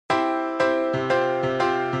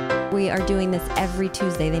are doing this every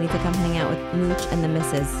Tuesday. They need to come hang out with Mooch and the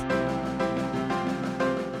missus.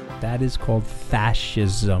 That is called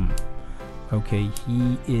fascism. Okay,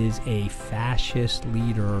 he is a fascist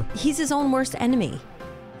leader. He's his own worst enemy.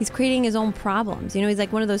 He's creating his own problems. You know, he's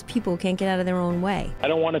like one of those people who can't get out of their own way. I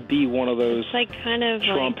don't want to be one of those Trump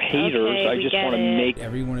haters. Okay, I just want to make...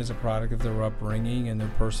 Everyone is a product of their upbringing and their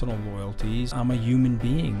personal loyalties. I'm a human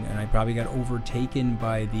being, and I probably got overtaken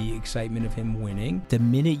by the excitement of him winning. The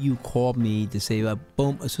minute you called me to say,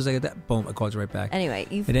 boom, as soon as I got that, boom, I called you right back. Anyway,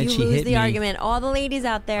 you And then she lose hit the me. argument. All the ladies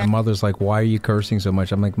out there. My mother's like, why are you cursing so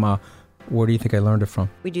much? I'm like, Ma, where do you think I learned it from?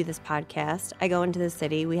 We do this podcast. I go into the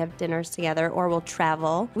city. We have dinners together, or we'll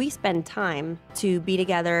travel. We spend time to be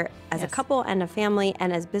together as a couple and a family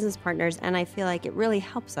and as business partners, and I feel like it really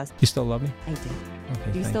helps us. You still love me? I do. Okay,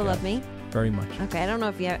 Do you thank still God. love me? Very much. Okay, I don't know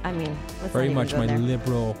if you, I mean, let's Very not even much go my there.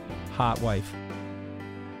 liberal, hot wife.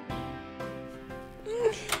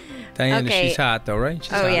 Diana, Okay. she's hot though, right?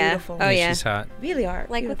 She's Oh, hot. yeah. Beautiful. Oh, yeah. She's hot. Really are.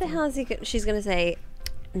 Like, what the hell is she's going to say?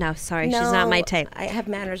 No, sorry, she's No, not my type. I have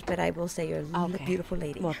manners, but I will say you're a Okay. beautiful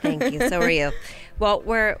lady. Well, thank you. So are you. Well,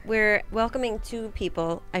 we're welcoming two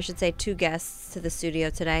people, I should say two guests to the studio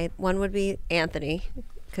today. One would be Anthony,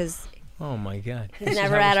 because Oh my God. he's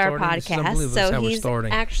never at our podcast. So he's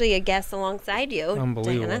starting. actually a guest alongside you,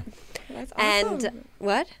 Unbelievable. Diana. That's awesome. And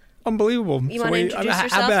what? Unbelievable. You wanna introduce how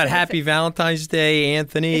yourself? about Happy Valentine's Day,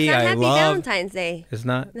 Anthony? It's not I Happy love. Valentine's Day. It's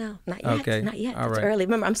not? No. Not yet. Okay. Not yet. All It's right. early.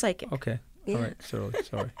 Remember, I'm psychic. Okay. Yeah. All right.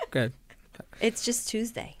 Sorry. Good. It's just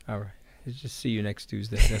Tuesday. All right. Just see you next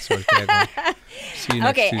Tuesday. That's what I'm tagline. See you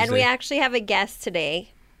next Okay, Tuesday. and we actually have a guest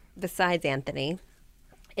today besides Anthony.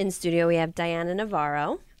 In studio, we have Diana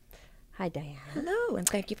Navarro. Hi, Diana. Hello, and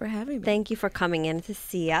thank you for having me. Thank you for coming in to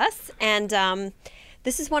see us. And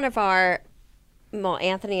this is one of our, well,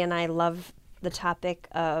 Anthony and I love the topic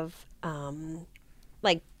of,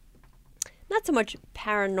 like, not so much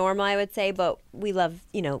paranormal, I would say, but we love,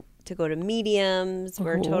 to go to mediums.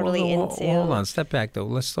 We're totally into. Hold on. Step back, though.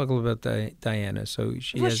 Let's talk a little about Diana. So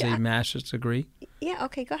she Well, has sure. a master's degree. Yeah,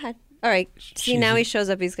 okay, go ahead. All right. See, She's now a- he shows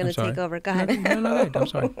up. He's going I'm to take sorry. over. Go ahead. No, I'm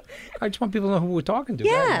sorry. I just want people to know who we're talking to. Go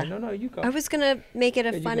Yeah. ahead. No, you go. I was going to make it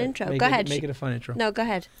a You fun go. intro. Make Go it- ahead. Make it a fun intro. No, go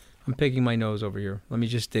ahead. I'm picking my nose over here. Let me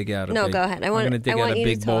just dig out a No, big... go ahead. I'm going to dig I out want a you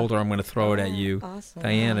to big talk. boulder. I'm going to throw it at you. awesome.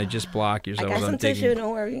 Diana, just block I yourself. got as some I'm digging. tissue.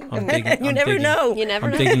 Don't worry. I'm digging. You I'm never digging. know. You never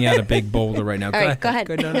I'm know. digging out a big boulder right now. All right, go ahead.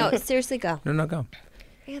 No, Seriously, go. No, go.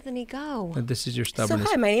 Anthony, go. This is your So stubbornness.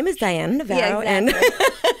 hi, my name is Diana Navarro, Yeah, and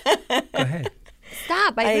Go ahead.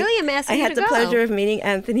 Stop. I really am asking I you had to the go. pleasure of meeting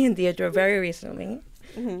Anthony and Deidre very recently.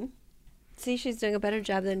 See, she's doing a better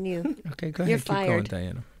job than you. Okay, go ahead. You're Keep going, fired.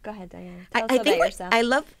 Diana. Go ahead, Diana. I Tell us about think yourself. I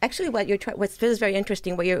love actually what you're what feels very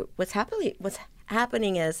interesting. What's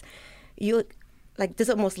happening is you like this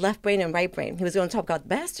is almost left brain and right brain. He was going to talk about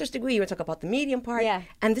the master's degree. You were going to talk about the medium part. Yeah.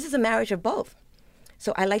 And this is a marriage of both.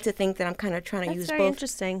 So I like to think that I'm kind of trying to That's use very both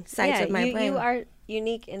interesting. sides yeah, of my brain. You are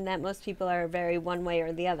unique in that most people are very one way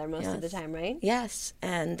or the other most of the Yes. time, right? Yes,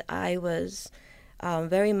 and I was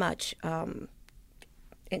very much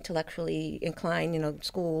intellectually inclined,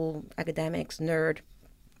 school, academics, nerd,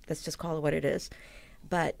 let's just call it what it is.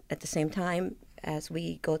 But at the same time, as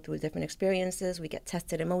we go through different experiences, we get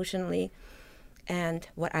tested emotionally. And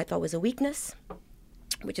what I thought was a weakness,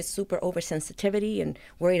 which is super oversensitivity and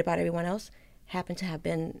worried about everyone else, happened to have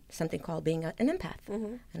been something called being an empath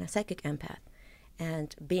and a psychic empath.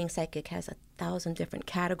 And being psychic has 1,000 different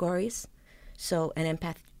categories. So an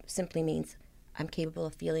empath simply means I'm capable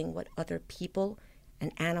of feeling what other people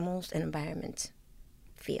and animals and environments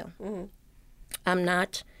feel. I'm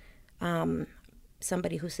not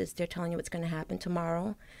somebody who sits there telling you what's going to happen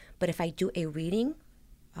tomorrow. But if I do a reading,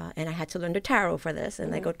 and I had to learn the tarot for this,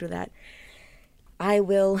 and I go through that, I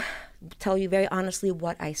will tell you very honestly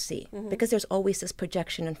what I see. Because there's always this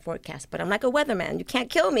projection and forecast. But I'm like a weatherman. You can't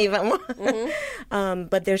kill me if I'm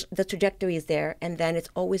but there's the trajectory is there, and then it's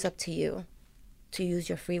always up to you to use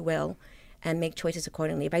your free will and make choices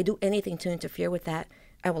accordingly. If I do anything to interfere with that,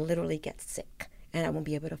 I will literally get sick, and I won't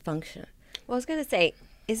be able to function. Well, I was going to say,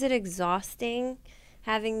 is it exhausting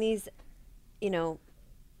having these,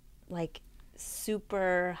 like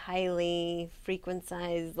super highly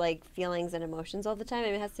frequentized like feelings and emotions all the time? I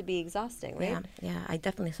mean, it has to be exhausting, right? Yeah. I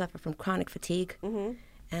definitely suffer from chronic fatigue,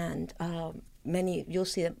 and you'll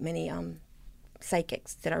see that many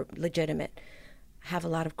psychics that are legitimate have a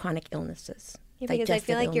lot of chronic illnesses. Yeah, because I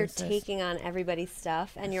feel digestive like you're illnesses. taking on everybody's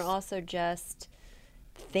stuff, and you're also just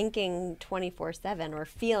thinking 24/7 or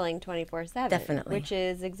feeling 24/7. Definitely. Which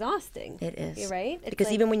is exhausting. It is. You're right? It's Because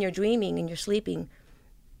like- even when you're dreaming and you're sleeping,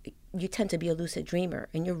 you tend to be a lucid dreamer,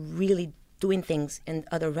 and you're really doing things in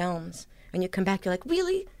other realms. And you come back, you're like,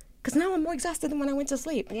 really? because now I'm more exhausted than when I went to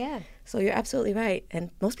sleep. Yeah. So you're absolutely right.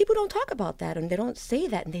 And most people don't talk about that, and they don't say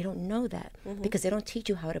that, and they don't know that because they don't teach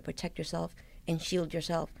you how to protect yourself and shield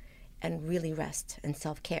yourself and really rest and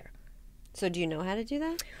self-care. So do you know how to do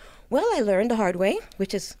that? Well, I learned the hard way,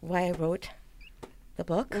 which is why I wrote the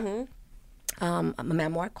book, a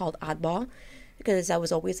memoir called Oddball, because I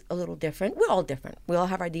was always a little different. We're all different. We all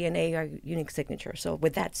have our DNA, our unique signature. So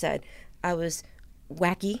with that said, I was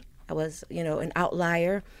wacky. I was, an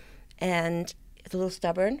outlier and a little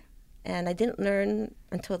stubborn. And I didn't learn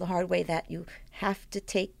until the hard way that you have to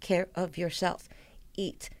take care of yourself.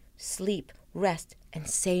 Eat, sleep, rest, and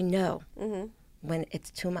say no when it's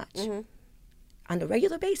too much on a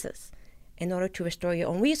regular basis in order to restore your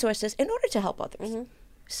own resources, in order to help others.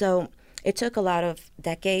 So it took a lot of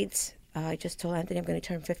decades. I just told Anthony I'm going to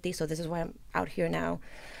turn 50, so this is why I'm out here now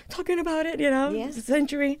talking about it, Yes. It's a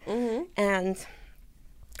century. And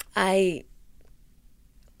I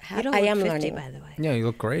You don't I look am 50, learning. by the way. Yeah, you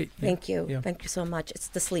look great. Thank you. Yeah. Thank you so much. It's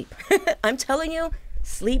the sleep. I'm telling you,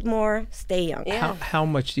 sleep more, stay young. Yeah. How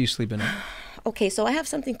much do you sleep a night? Okay, so I have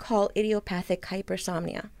something called idiopathic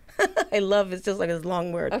hypersomnia. I love it's just like this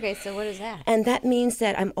long word. Okay, so what is that? And that means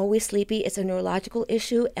that I'm always sleepy. It's a neurological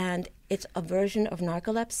issue, and it's a version of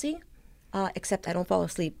narcolepsy, except I don't fall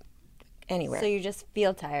asleep anywhere. So you just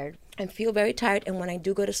feel tired. I feel very tired, and when I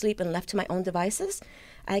do go to sleep and left to my own devices,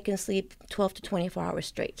 I can sleep 12 to 24 hours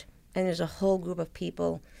straight. And there's a whole group of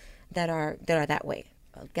people that are that way.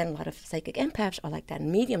 Again, a lot of psychic empaths are like that,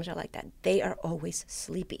 and mediums are like that. They are always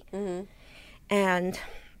sleepy. And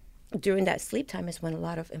during that sleep time is when a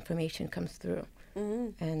lot of information comes through,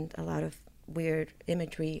 and a lot of weird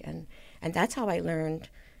imagery, and that's how I learned,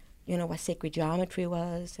 what sacred geometry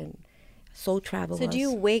was and soul travel was. So do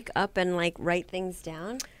you wake up and like write things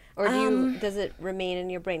down, or does it remain in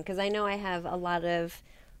your brain? Because I know I have a lot of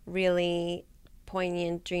really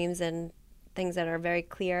poignant dreams and things that are very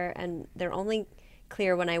clear, and they're only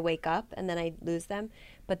clear when I wake up, and then I lose them.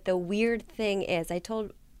 But the weird thing is,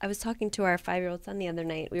 I was talking to our 5-year-old son the other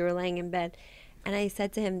night. We were laying in bed, and I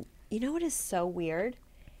said to him, you know what is so weird?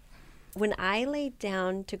 When I lay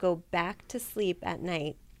down to go back to sleep at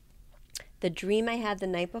night, the dream I had the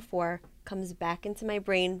night before comes back into my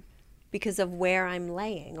brain because of where I'm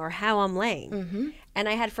laying or how I'm laying. And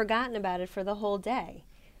I had forgotten about it for the whole day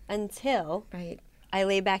until I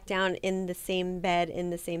lay back down in the same bed in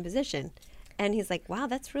the same position. And he's like, wow,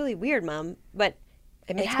 that's really weird, Mom. But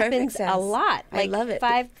it happens a lot. I love it.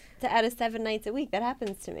 5 out of 7 nights a week. That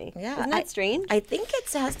happens to me. Yeah, Isn't that strange? I think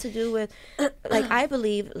it has to do with, I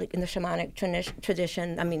believe, in the shamanic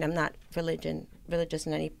tradition. I mean, I'm not religious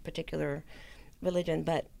in any particular religion,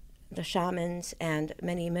 but the shamans and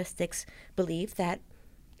many mystics believe that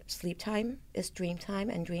sleep time is dream time,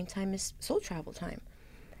 and dream time is soul travel time.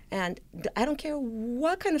 And I don't care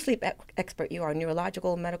what kind of sleep expert you are,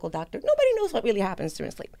 neurological, medical doctor, nobody knows what really happens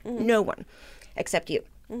during sleep. No one, except you.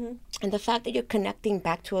 And the fact that you're connecting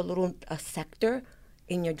back to a sector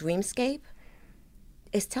in your dreamscape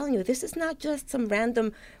is telling you this is not just some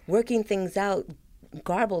random working things out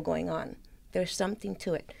garble going on. There's something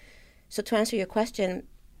to it. So to answer your question,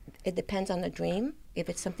 it depends on the dream. If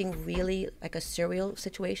it's something really like a serial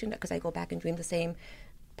situation, because I go back and dream the same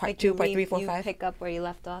part 2, part 3, 4, 5. You pick up where you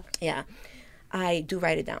left off? Yeah. I do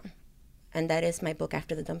write it down. And that is my book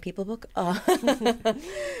after the Dumb People book.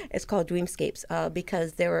 It's called Dreamscapes,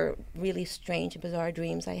 because there were really strange and bizarre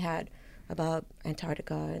dreams I had about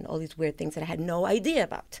Antarctica and all these weird things that I had no idea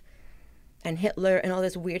about. And Hitler and all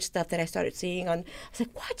this weird stuff that I started seeing on. I was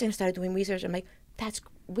like, what? And I started doing research. I'm like, that's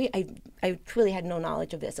weird. I truly had no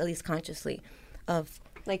knowledge of this, at least consciously, of...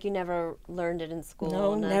 Like you never learned it in school?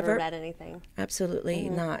 No, never read anything? Absolutely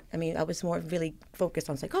not. I mean, I was more really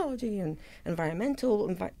focused on psychology and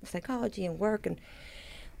environmental psychology and work and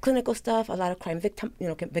clinical stuff, a lot of crime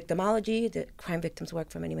victimology. The crime victims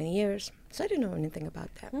work for many, many years. So I didn't know anything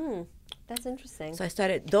about that. That's interesting. So I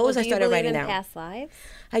started Do you writing believe in down. past lives?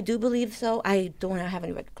 I do believe so. I don't have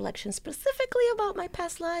any recollection specifically about my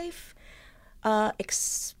past life,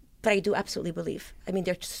 but I do absolutely believe. I mean,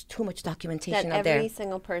 there's just too much documentation That out there. every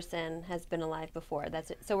single person has been alive before.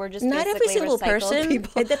 That's it. So we're just Not every basically single recycled person.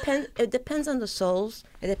 people. It depends on the souls.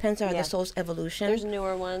 It depends on the soul's evolution. There's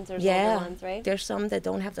newer ones. There's older ones, right? There's some that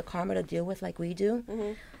don't have the karma to deal with like we do.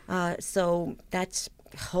 So that's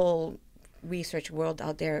whole research world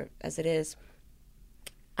out there as it is.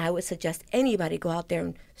 I would suggest anybody go out there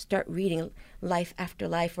and start reading Life After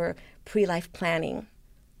Life or Pre-Life Planning.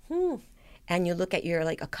 And you look at your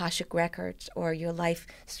like Akashic records or your life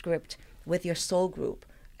script with your soul group,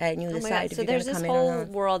 and you Oh my decide God. if So you're going there's to this come in or whole not.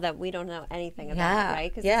 world that we don't know anything about, Yeah,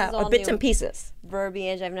 right? 'Cause yeah, this is all or bits new and pieces.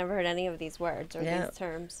 verbiage. I've never heard any of these words or Yeah. these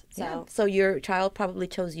terms. So Yeah. So your child probably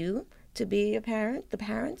chose you to be a parent, the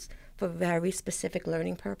parents, for very specific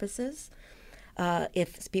learning purposes.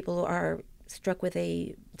 If people are struck with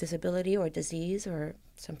a disability or disease or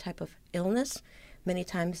some type of illness, many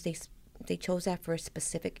times they chose that for a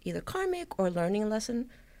specific either karmic or learning lesson.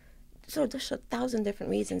 So there's 1,000 different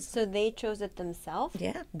reasons. So they chose it themselves?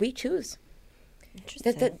 Yeah, we choose.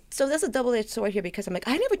 Interesting. So there's a double-edged sword here because I'm like,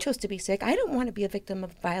 I never chose to be sick. I don't want to be a victim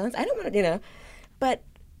of violence. I don't want to, But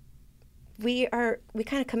we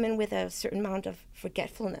kind of come in with a certain amount of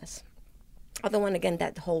forgetfulness. Other one, again,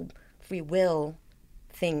 that whole free will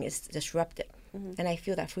thing is disrupted. Mm-hmm. And I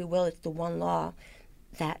feel that free will is the one law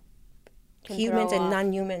that Can humans throw and off.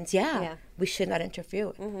 non-humans, Yeah. we should not interfere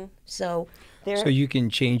with. Mm-hmm. So So you can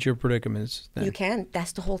change your predicaments then. you can.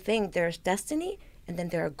 That's the whole thing. There's destiny, and then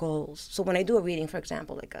there are goals. So when I do a reading, for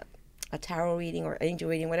example, like a tarot reading or angel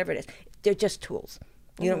reading, whatever it is, they're just tools.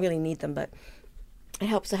 You don't really need them, but it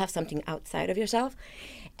helps to have something outside of yourself.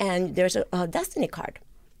 And there's a destiny card,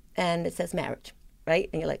 and it says marriage, right?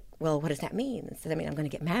 And you're like, well, what does that mean? It says, I mean, I'm going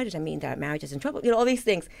to get married. Does that mean that marriage is in trouble? All these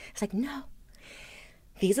things. It's like, no.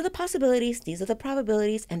 These are the possibilities, these are the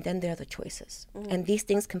probabilities, and then there are the choices. And these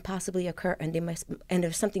things can possibly occur, and and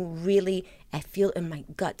there's something really I feel in my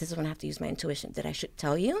gut. This is when I have to use my intuition that I should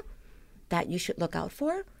tell you that you should look out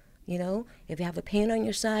for. If you have a pain on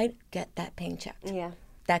your side, get that pain checked. Yeah.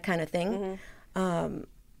 That kind of thing.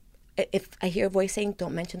 If I hear a voice saying,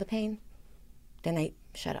 "Don't mention the pain," then I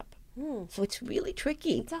shut up. So it's really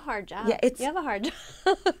tricky. It's a hard job. Yeah, you have a hard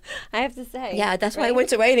job. I have to say. Yeah, that's why I right? went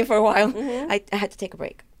to writing for a while. I had to take a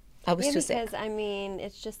break. I was Yeah, too sick. because I mean,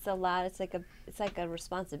 it's just a lot. It's like a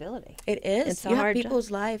responsibility. It is. It's a You have hard job. people's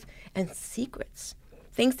life and secrets,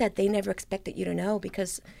 things that they never expected you to know,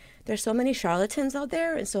 because there's so many charlatans out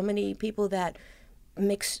there and so many people that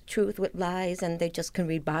mix truth with lies, and they just can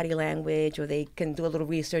read body language, or they can do a little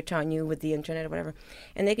research on you with the internet or whatever,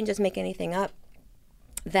 and they can just make anything up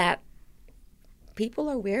that people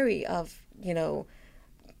are wary of, Oh,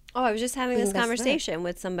 I was just having being this messed up. conversation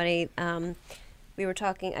with somebody. We were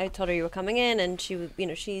talking. I told her you were coming in, and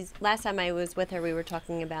she's. Last time I was with her, we were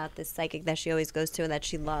talking about this psychic that she always goes to and that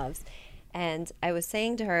she loves. And I was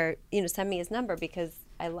saying to her, send me his number because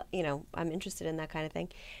I'm interested in that kind of thing.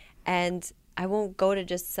 And I won't go to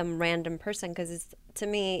just some random person because it's, to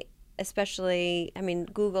me, especially, I mean,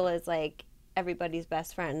 Google is like everybody's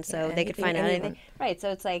best friend, so Yeah, they could anything, find out anyone. anything. Right.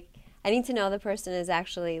 So it's like, I need to know the person is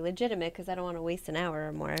actually legitimate because I don't want to waste an hour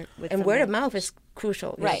or more with and word somebody. of mouth is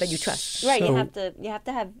crucial, Right. that you trust. Right, So- you have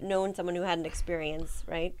to have known someone who had an experience,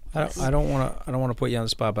 right? I don't want to put you on the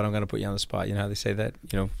spot, but I'm going to put you on the spot. You know how they say that?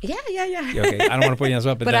 Yeah. Yeah, okay. I don't want to put you on the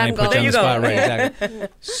spot, but But then I'm I put you on the going. spot. There Right, you exactly.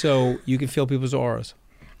 So you can feel people's auras.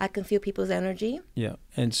 I can feel people's energy. Yeah.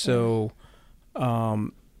 And so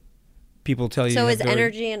people tell you. So you is have very-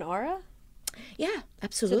 energy an aura? Yeah, So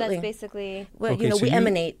absolutely. that's basically Well, Okay, so we you-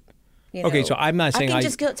 emanate. Okay, so I'm not saying I can I-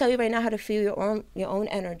 just tell you right now how to feel your own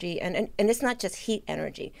energy, and it's not just heat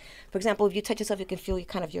energy. For example, if you touch yourself, you can feel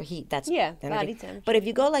kind of your heat. That's Yeah, energy. body temperature. But if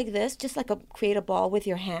you go like this, just like create a ball with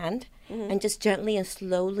your hand, and just gently and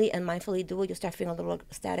slowly and mindfully do it, you'll start feeling a little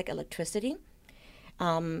static electricity,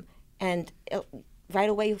 and right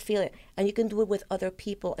away you feel it. And you can do it with other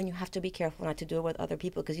people, and you have to be careful not to do it with other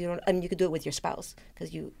people because you don't. I mean, you could do it with your spouse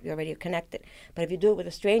because you already are connected. But if you do it with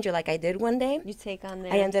a stranger, like I did one day, you take on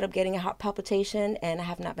their. I ended up getting a heart palpitation, and I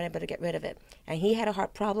have not been able to get rid of it. And he had a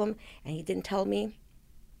heart problem, and he didn't tell me.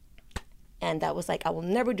 And that was like, I will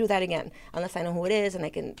never do that again unless I know who it is and I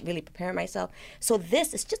can really prepare myself. So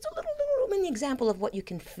this is just a little mini example of what you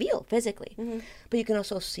can feel physically. But you can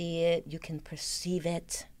also see it, you can perceive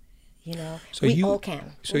it, So we you all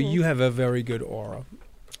can. So you have a very good aura.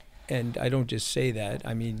 And I don't just say that.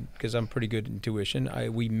 I mean, because I'm pretty good at intuition.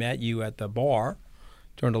 We met you at the bar,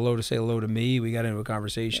 turned hello to say hello to me. We got into a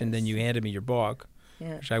conversation. Then you handed me your book,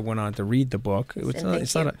 Yeah. which I went on to read the book. And thank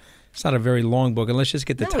you. It's not a very long book. And let's just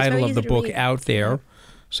get the No, it's title very of the easy to book read. out there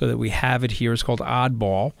so that we have it here. It's called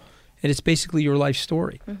Oddball. And it's basically your life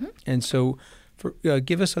story. And so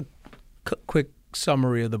give us a quick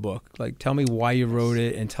summary of the book. Like, tell me why you wrote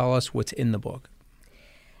it and tell us what's in the book.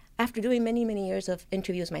 After doing many, many years of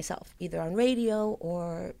interviews myself, either on radio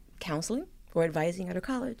or counseling or advising at a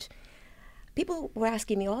college, people were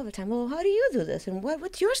asking me all the time, well, how do you do this? And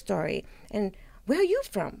what's your story? And where are you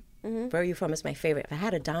from? Where are you from is my favorite. If I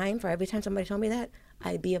had a dime for every time somebody told me that,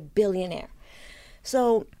 I'd be a billionaire.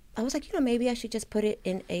 So I was like, maybe I should just put it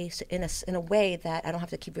in a way that I don't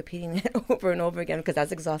have to keep repeating it over and over again because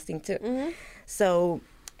that's exhausting too. So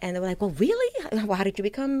And they were like, well, really? Well, how did you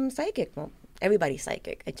become psychic? Well, everybody's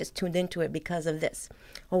psychic. I just tuned into it because of this.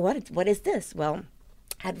 Well, what is this? Well,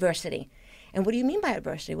 adversity. And what do you mean by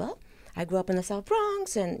adversity? Well, I grew up in the South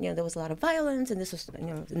Bronx, and there was a lot of violence, and this was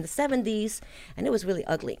in the 70s, and it was really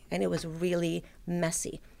ugly, and it was really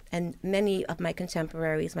messy. And many of my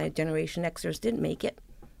contemporaries, my Generation Xers, didn't make it,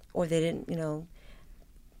 or they didn't,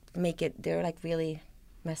 make it. They're like really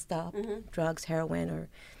messed up, drugs, heroin, or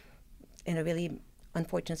in a really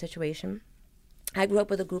unfortunate situation. I grew up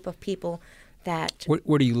with a group of people that...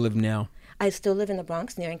 Where do you live now? I still live in the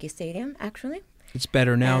Bronx, near Yankee Stadium, actually. It's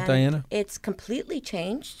better now, And Diana? It's completely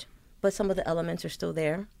changed, but some of the elements are still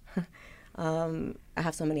there. I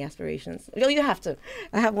have so many aspirations. You have to.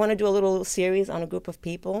 I want to do a little series on a group of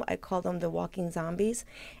people. I call them the Walking Zombies,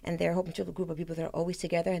 and they're a whole bunch of a group of people that are always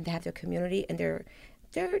together, and they have their community, and they're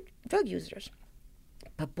drug users.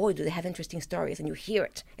 But boy, do they have interesting stories, and you hear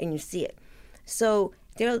it and you see it. So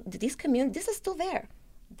these communities, this is still there.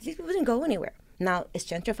 These people didn't go anywhere. Now it's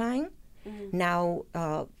gentrifying. Now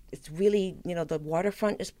it's really, the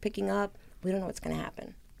waterfront is picking up. We don't know what's going to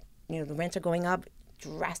happen. The rents are going up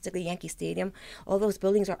drastically. Yankee Stadium, all those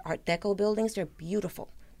buildings are Art Deco buildings. They're beautiful.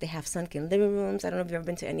 They have sunken living rooms. I don't know if you've ever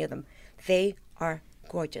been to any of them. They are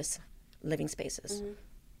gorgeous living spaces.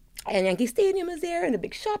 And Yankee Stadium is there, and the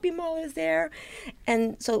big shopping mall is there.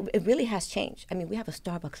 And so it really has changed. I mean, we have a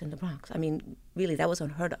Starbucks in the Bronx. I mean, really, that was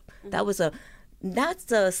unheard of.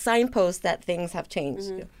 That's a signpost that things have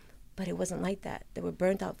changed. But it wasn't like that. There were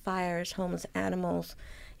burnt out fires, homeless animals.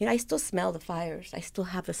 I still smell the fires. I still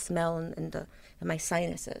have the smell in my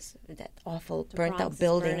sinuses, that awful burnt out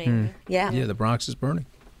building. Yeah, the Bronx is burning.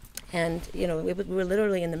 And, we were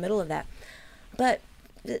literally in the middle of that. But,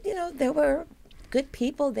 there were good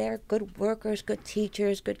people there, good workers, good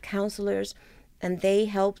teachers, good counselors, and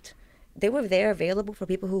they were there available for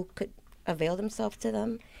people who could avail themselves to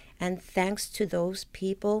them. And thanks to those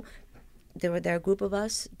people, there are a group of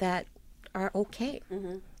us that are okay.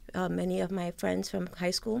 Many of my friends from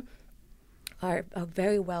high school are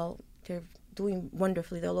very well. They're doing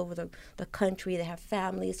wonderfully. They're all over the country. They have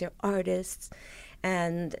families. They're artists.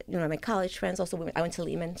 And, my college friends also, I went to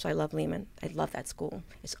Lehman, so I love Lehman. I love that school.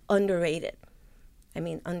 It's underrated. I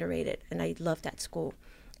mean, underrated. And I love that school.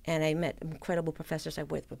 And I met incredible professors. I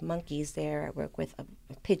worked with monkeys there. I worked with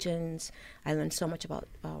pigeons. I learned so much about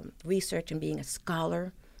research and being a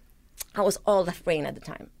scholar. I was all left brain at the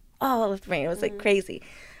time. All left brain. It was like crazy.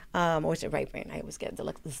 Or was it right brain? I always get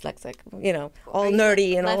dyslexic, all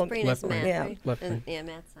nerdy and all. Left brain is math, yeah. right? Left brain. Yeah,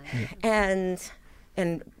 math, science.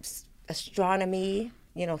 And astronomy,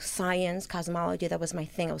 science, cosmology, that was my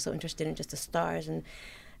thing. I was so interested in just the stars. And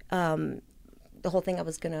the whole thing, I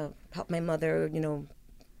was going to help my mother,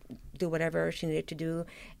 do whatever she needed to do.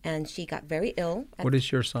 And she got very ill. What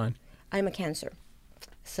is your sign? I'm a Cancer.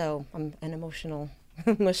 So I'm an emotional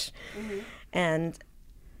mush.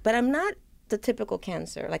 But I'm not the typical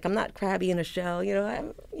Cancer. Like, I'm not crabby in a shell.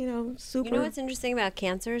 I'm, super. You know what's interesting about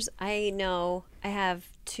Cancers? I have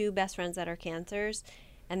two best friends that are Cancers,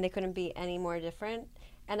 and they couldn't be any more different.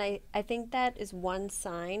 And I think that is one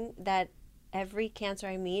sign that every Cancer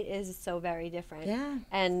I meet is so very different. Yeah.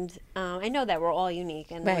 And I know that we're all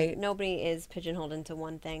unique, and Right. nobody is pigeonholed into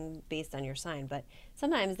one thing based on your sign. But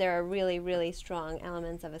sometimes there are really, really strong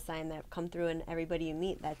elements of a sign that come through in everybody you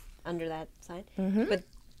meet that's under that sign. But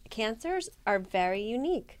Cancers are very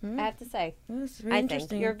unique, I have to say. That's very I interesting.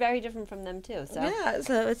 think you're very different from them too. So Yeah,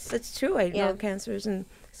 so it's true. I Yeah. know Cancers, and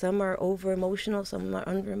some are over emotional, some are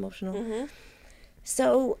under emotional.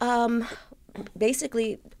 So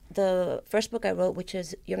basically, the first book I wrote, which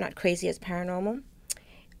is You're Not Crazy, It's Paranormal,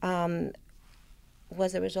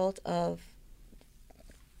 was a result of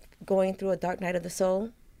going through a dark night of the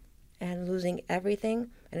soul and losing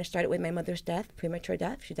everything. And it started with my mother's death, premature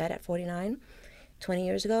death. She died at 49, 20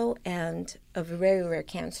 years ago, and a very rare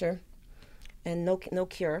cancer, and no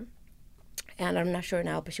cure. And I'm not sure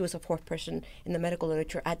now, but she was the fourth person in the medical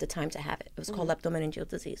literature at the time to have it. It was called leptomeningeal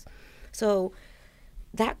disease. So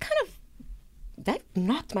that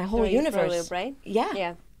knocked my whole Threw you for a universe. loop, right? Yeah.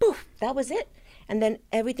 Yeah. Poof, that was it. And then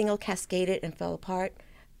everything else cascaded and fell apart.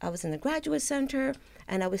 I was in the graduate center,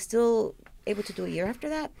 and I was still able to do a year after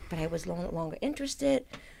that, but I was no longer interested.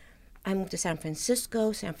 I moved to San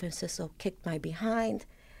Francisco. San Francisco kicked my behind.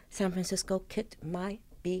 San Francisco kicked my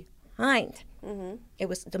behind. It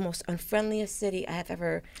was the most unfriendliest city I have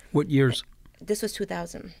ever. What years? This was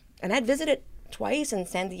 2000. And I'd visited twice in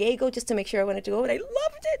San Diego just to make sure I wanted to go, and I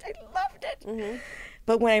loved it.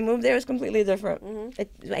 But when I moved there, it was completely different.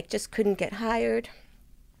 I just couldn't get hired.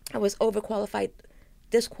 I was overqualified,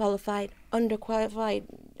 disqualified, underqualified,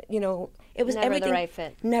 It was never everything. the right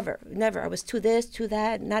fit. Never. I was too this, too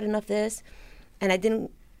that, not enough this. And I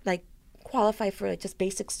didn't like qualify for like, just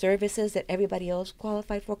basic services that everybody else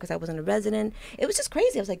qualified for because I wasn't a resident. It was just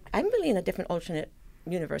crazy. I was like, I'm really in a different alternate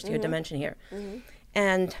universe here, dimension here.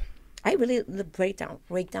 And I really breakdown.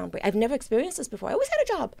 I've never experienced this before. I always had a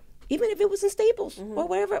job, even if it was in Staples or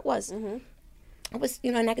wherever it was. I was,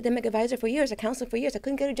 an academic advisor for years, a counselor for years. I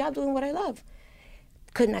couldn't get a job doing what I love.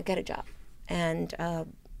 Could not get a job. And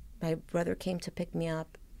my brother came to pick me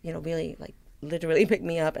up, really like literally pick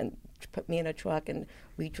me up and put me in a truck, and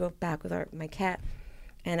we drove back with my cat.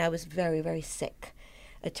 And I was very, very sick.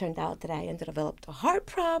 It turned out that I ended up developed a heart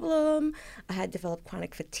problem. I had developed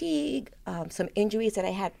chronic fatigue, some injuries that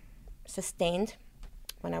I had sustained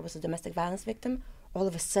when I was a domestic violence victim. All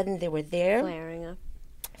of a sudden they were there.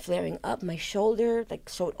 Flaring up. My shoulder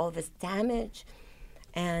showed all this damage.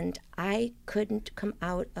 And I couldn't come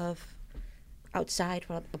outside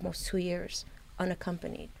for almost 2 years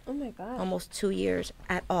unaccompanied. Oh my gosh. Almost 2 years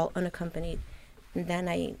at all unaccompanied. And then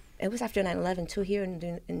it was after 9/11 too here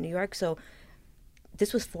in New York, so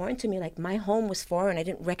this was foreign to me. Like my home was foreign. I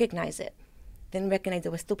didn't recognize it. Didn't recognize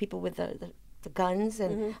there were still people with the guns,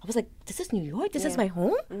 and I was like, this is New York? This is my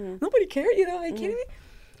home? Nobody cared, are you kidding me?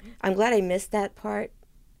 I'm glad I missed that part,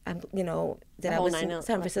 that I was in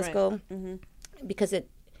San Francisco, because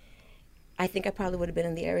I think I probably would have been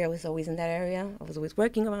in the area. I was always in that area. I was always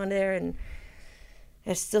working around there, and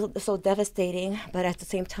it's still so devastating. But at the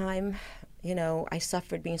same time, I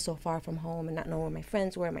suffered being so far from home and not knowing where my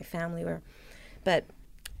friends were, my family were. But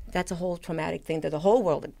that's a whole traumatic thing that the whole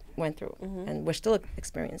world went through, and we're still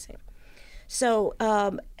experiencing. So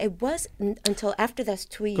it was until after those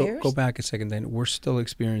 2 years. Go back a second then. We're still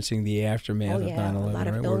experiencing the aftermath of 9/11, a lot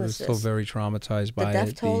of right? illnesses. We're still very traumatized by it. The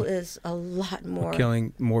death toll is a lot more.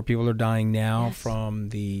 More people are dying now from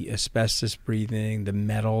the asbestos breathing, the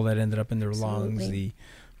metal that ended up in their lungs, the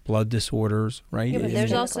blood disorders, right? Yeah, but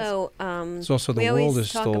there's also it's also the world is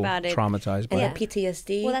still traumatized by it.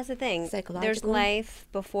 PTSD. Well, that's the thing. There's life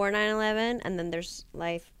before 9/11, and then there's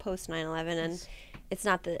life post 9/11, and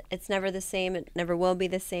it's never the same. It never will be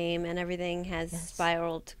the same, and everything has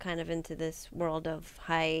spiraled kind of into this world of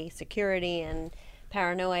high security and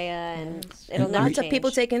paranoia, and it'll never change. Lots of people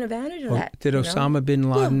taking advantage of that. Did Osama bin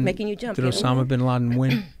Laden making you jump? Did Osama bin Laden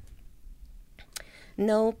win?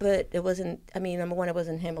 No, but it wasn't. I mean, number one, it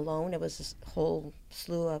wasn't him alone. It was this whole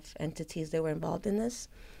slew of entities that were involved in this.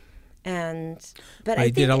 But I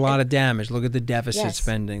did a lot of damage. Look at the deficit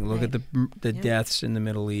spending. Look at the deaths in the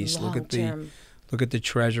Middle East. Look at the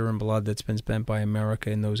treasure and blood that's been spent by America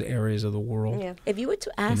in those areas of the world. Yeah. If you were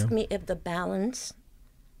to ask me if the balance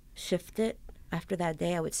shifted after that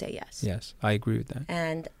day, I would say yes. Yes, I agree with that.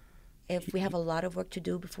 And if we have a lot of work to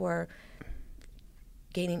do before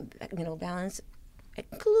gaining, balance,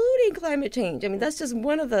 including climate change. I mean, that's just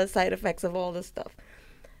one of the side effects of all this stuff.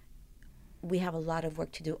 We have a lot of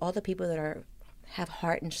work to do. All the people that have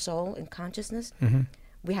heart and soul and consciousness,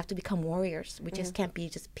 we have to become warriors. We just can't be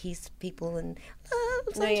just peace people and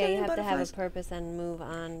you have to have a purpose and move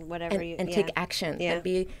on, whatever and take action and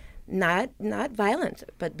be not violent,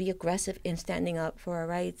 but be aggressive in standing up for our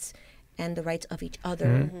rights and the rights of each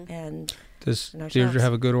other and Does Deirdre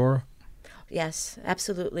have a good aura? Yes,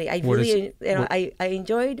 absolutely. I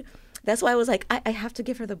enjoyed. That's why I was like, I have to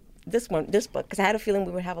give her this book, because I had a feeling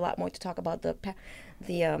we would have a lot more to talk about the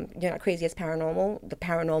Crazy as Paranormal, the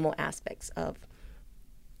paranormal aspects of.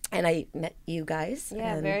 And I met you guys.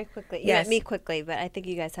 Yeah, very quickly. You met me quickly, but I think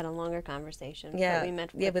you guys had a longer conversation. Yeah, but we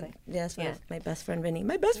met quickly. My best friend Vinny.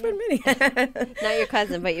 My best friend Vinny. Not your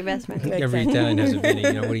cousin, but your best friend. Every Italian has a Vinny.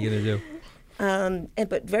 What are you gonna do?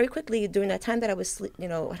 But very quickly during that time that I was,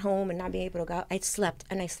 at home and not being able to go out, I slept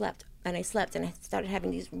and I slept and I slept, and I started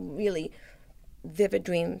having these really vivid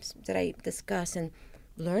dreams that I discuss, and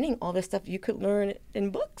learning all this stuff you could learn in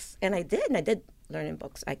books, and I did learn in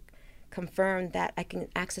books. I confirmed that I can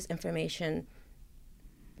access information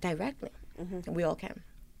directly. We all can,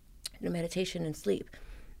 meditation and sleep.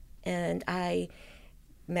 And I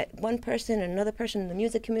met one person and another person in the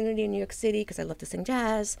music community in New York City, because I love to sing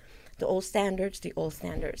jazz. The old standards.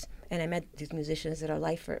 And I met these musicians that are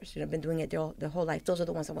lifers, been doing it their whole life. Those are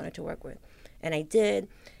the ones I wanted to work with. And I did.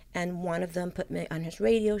 And one of them put me on his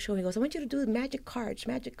radio show. He goes, I want you to do magic cards.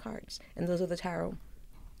 And those are the tarot.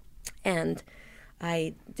 And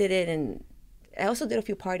I did it, and I also did a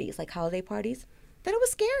few parties, like holiday parties. Then I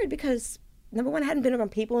was scared because, number one, I hadn't been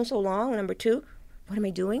around people in so long. And number two, what am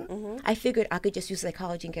I doing? I figured I could just use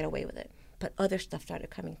psychology and get away with it. But other stuff started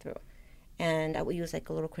coming through. And I would use like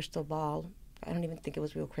a little crystal ball. I don't even think it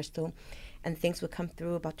was real crystal. And things would come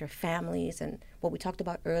through about their families and what we talked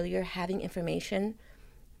about earlier, having information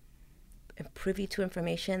privy to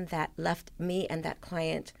information that left me and that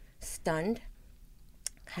client stunned.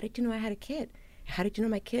 How did you know I had a kid? How did you know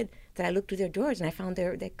my kid, that I looked through their drawers and I found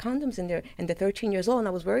their condoms in there, and they're 13 years old and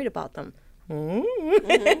I was worried about them?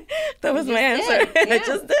 Mm-hmm. That was my answer. I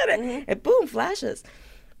just did it. And boom, flashes.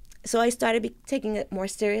 So I started taking it more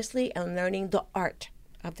seriously and learning the art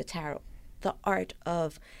of the tarot, the art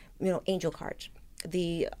of, angel cards,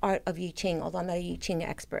 the art of I Ching, although I'm not a I Ching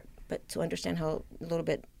expert, but to understand how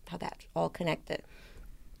that's all connected.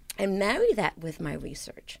 And marry that with my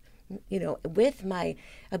research, with my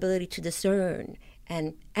ability to discern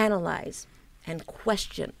and analyze and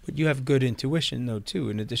question. But you have good intuition, though, too,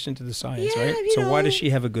 in addition to the science, Yeah, right? So why does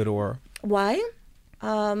she have a good aura? Why?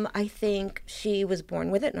 I think she was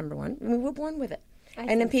born with it, number one. We were born with it.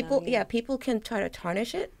 And then people, people can try to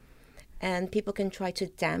tarnish it, and people can try to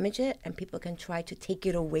damage it, and people can try to take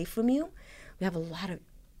it away from you. We have a lot of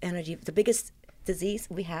energy. The biggest disease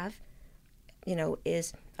we have,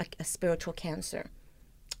 is a spiritual cancer.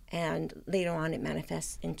 And later on, it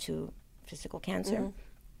manifests into physical cancer. Mm-hmm.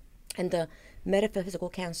 And the metaphysical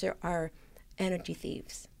cancer are energy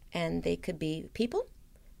thieves. And they could be people.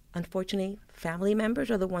 Unfortunately, family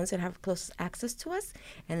members are the ones that have closest access to us.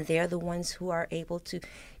 And they're the ones who are able to,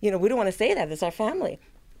 we don't want to say that, it's our family.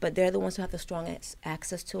 But they're the ones who have the strongest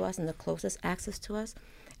access to us and the closest access to us.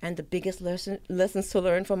 And the biggest lessons to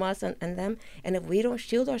learn from us and them. And if we don't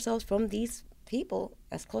shield ourselves from these people,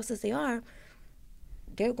 as close as they are,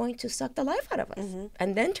 they're going to suck the life out of us. Mm-hmm.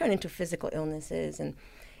 And then turn into physical illnesses and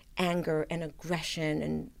anger and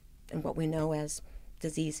aggression and what we know as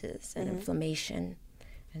diseases and inflammation.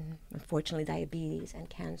 And unfortunately, diabetes and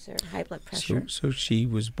cancer, high blood pressure. So she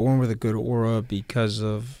was born with a good aura because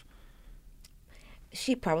of...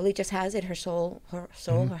 She probably just has it, her soul, her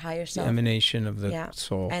higher self. The emanation of the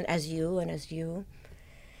soul. And as you.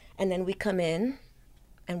 And then we come in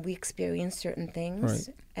and we experience certain things.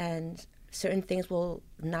 Right. And certain things will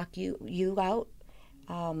knock you out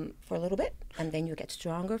for a little bit, and then you get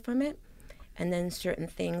stronger from it. And then certain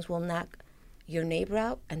things will knock your neighbor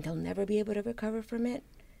out, and they'll never be able to recover from it.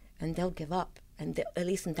 And they'll give up, and at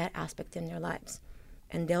least in that aspect in their lives.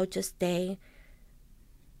 And they'll just stay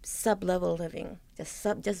sub-level living,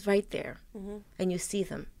 just right there. Mm-hmm. And you see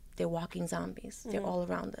them. They're walking zombies. Mm-hmm. They're all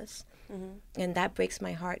around us. Mm-hmm. And that breaks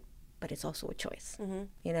my heart, but it's also a choice.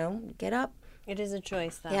 Mm-hmm. Get up. It is a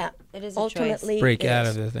choice, though. Yeah. It is Ultimately, a choice. Break out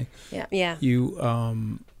of the thing. Yeah. Yeah. You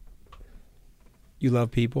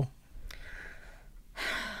love people?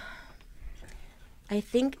 I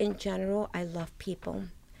think in general, I love people.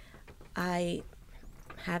 I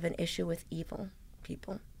have an issue with evil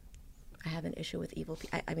people. I have an issue with evil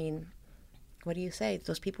people. I mean, what do you say?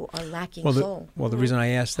 Those people are lacking soul. The reason I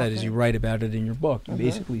ask that is you write about it in your book. You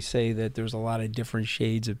basically say that there's a lot of different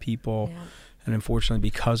shades of people, and unfortunately,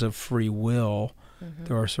 because of free will,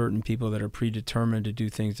 there are certain people that are predetermined to do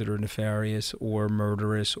things that are nefarious or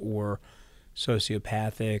murderous or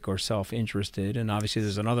sociopathic or self-interested. And obviously,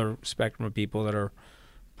 there's another spectrum of people that are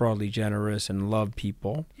broadly generous and love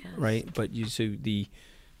people, right? But you see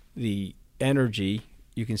the energy,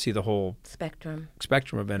 you can see the whole spectrum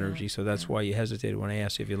of energy. So that's why you hesitated when I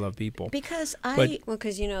asked you if you love people. Because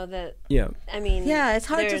because you know that. Yeah. I mean. Yeah, it's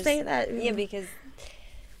hard to say that. Yeah, because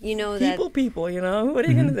you know people. What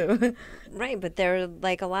are you gonna do? Right, but there are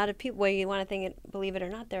like a lot of people. Whether you want to think it, believe it or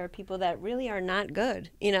not, there are people that really are not good.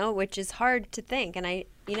 Which is hard to think, and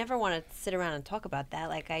you never want to sit around and talk about that.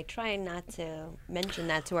 Like I try not to mention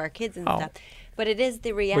that to our kids and stuff, but it is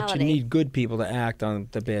the reality. But you need good people to act on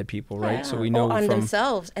the bad people, right? Yeah. So we know on from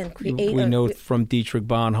themselves and create. We know from Dietrich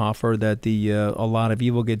Bonhoeffer that a lot of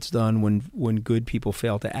evil gets done when good people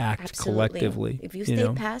fail to act collectively. If you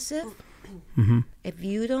stay passive. If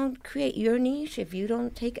you don't create your niche, if you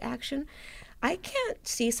don't take action, I can't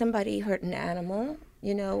see somebody hurt an animal.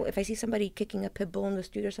 If I see somebody kicking a pit bull in the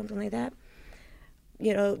street or something like that,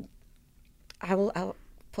 I'll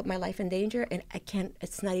put my life in danger, and I can't.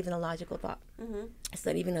 It's not even a logical thought. It's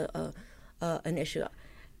not even an issue.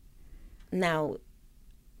 Now,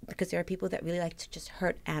 because there are people that really like to just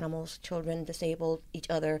hurt animals, children, disabled, each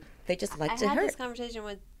other. They just like to hurt. I had this conversation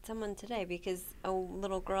with someone today because a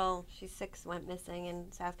little girl, she's 6, went missing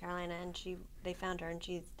in South Carolina, and they found her and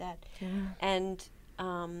she's dead. Yeah. And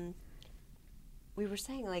we were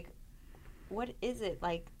saying, like, what is it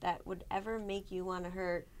like that would ever make you want to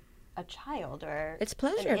hurt a child or it's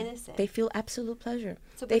pleasure? An innocent? They feel absolute pleasure.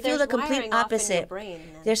 So, they feel the complete opposite. In your brain,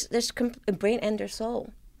 there's a brain and their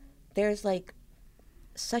soul. There's like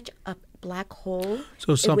such a black hole.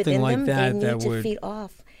 So something like them, that they need that to would feed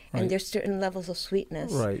off. Right. And there's certain levels of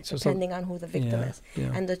sweetness, depending on who the victim is.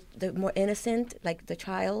 Yeah. And the more innocent, like the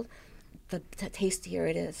child, the tastier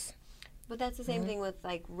it is. But that's the same thing with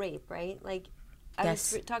like rape, right? Like I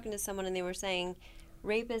was talking to someone and they were saying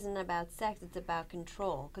rape isn't about sex, it's about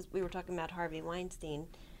control, because we were talking about Harvey Weinstein.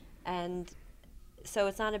 And so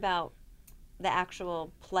it's not about the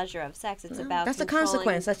actual pleasure of sex, it's about that's the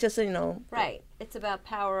consequence. That's just, right. It's about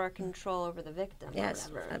power or control over the victim. Yes,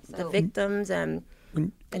 or whatever. the victims and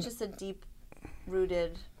it's just a deep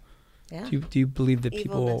rooted. Yeah. Do you believe that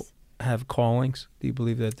people Evilness. have callings? Do you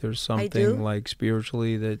believe that there's something like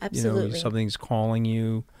spiritually that Absolutely. something's calling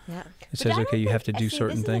you? Yeah. It says, okay, you have to do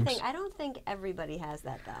certain this things. Is the thing. I don't think everybody has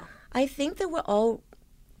that though. I think that we're all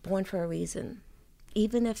born for a reason.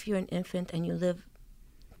 Even if you're an infant and you live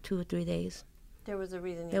 2 or 3 days, There was a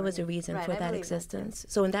reason. there was a reason right, for I that believe existence.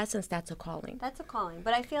 So in that sense, that's a calling. That's a calling.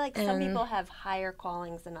 But I feel like some people have higher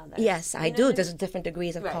callings than others. Yes, I know do. what There's different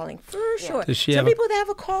degrees of Right. calling, for sure. Does she Some have a- people that have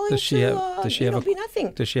a calling Does she have be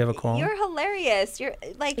nothing. Does she have a calling? You're hilarious. You're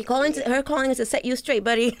like Her calling is to set you straight,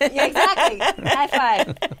 buddy. Yeah, exactly. High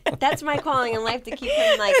five. That's my calling in life, to keep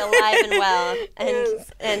him like alive and well.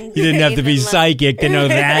 And You didn't have to be safe and psychic to know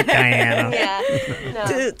that, Diana. loved. Yeah. No.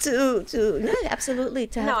 No, absolutely.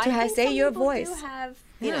 To No, have I to think say some your people voice. do have,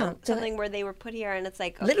 Yeah, to something where they were put here, and it's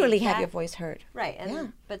like okay, literally have that- your voice heard. Right. And Yeah.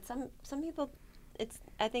 but some people,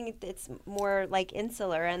 I think it's more like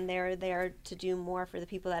insular, and they're there to do more for the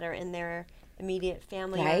people that are in their immediate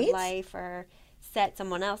family Right? or life, or set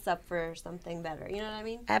someone else up for something better. You know what I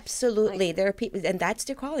mean? Absolutely. There are people, and that's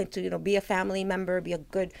their calling, to, be a family member, be a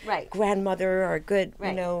good Right. grandmother or a good,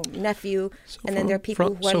 Right. Nephew. So And then there are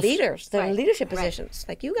people who are leaders. They're in Right. leadership Right. positions.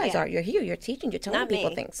 Like you guys Yeah. are. You're here. You're teaching. You're telling Not people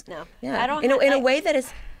me. things. No. Yeah. I don't in have- a way that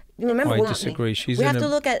is, remember, Oh, I we- disagree. She's we in have a, to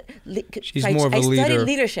look at, she's more of a I leader. studied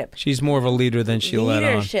leadership. She's more of a leader than she let on.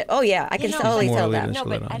 Leadership. Oh, yeah. I can know, totally More tell leader that. than No, she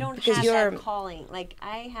let but I on. don't Because have you're- that calling. Like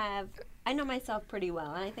I know myself pretty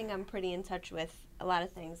well, and I think I'm pretty in touch with a lot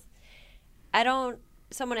of things.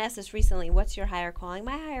 Someone asked us recently, what's your higher calling?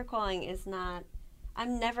 My higher calling is not,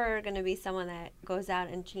 I'm never going to be someone that goes out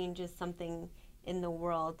and changes something in the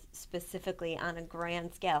world specifically on a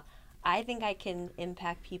grand scale. I think I can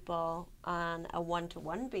impact people on a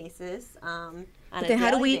one-to-one basis. On But a then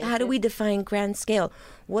how do daily we basis. define grand scale?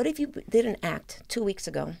 What if you did an act 2 weeks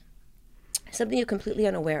ago, something you're completely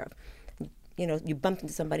unaware of? You bumped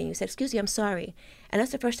into somebody and you said, "Excuse me, I'm sorry," and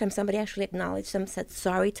that's the first time somebody actually acknowledged them, said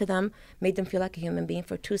sorry to them, made them feel like a human being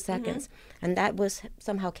for 2 seconds, and that was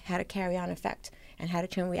somehow had a carry-on effect and had a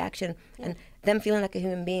chain reaction, and them feeling like a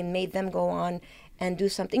human being made them go on and do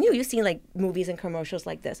something. You've seen like movies and commercials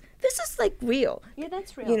like this. This is like real. Yeah,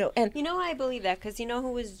 that's real. And I believe that because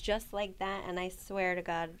who was just like that, and I swear to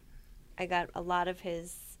God, I got a lot of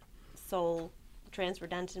his soul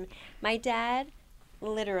transferred down to me. My dad,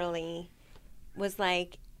 literally, was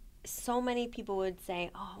like, so many people would say,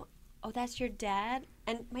 "Oh, that's your dad,"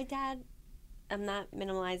 and my dad. I'm not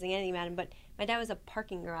minimalizing anything about him, but my dad was a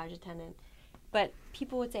parking garage attendant. But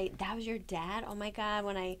people would say, "That was your dad? Oh my God!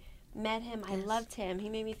 When I met him, I loved him. He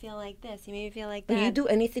made me feel like this. He made me feel like that." when you do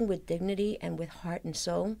anything with dignity and with heart and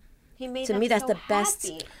soul, He made to them me, that's so the best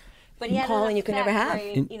happy. But he had an calling you can ever effect have. where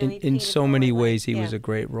he, In, he in painted so forward, many like, ways, he yeah. was a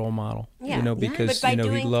great role model. Yeah. Because but by he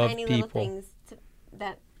doing loved tiny people. little things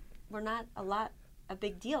that were not a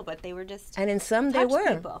big deal, but they were just. and in some they touch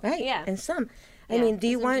were people. right. Yeah. In some, I Yeah, mean, do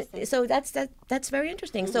you it's want? interesting. So that's very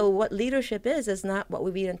interesting. So what leadership is not what we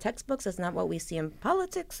read in textbooks. It's not what we see in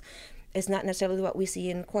politics. It's not necessarily what we see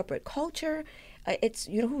in corporate culture. It's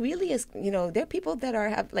who really is. There are people that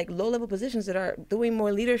have like low level positions that are doing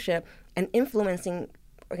more leadership and influencing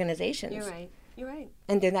organizations. You're right.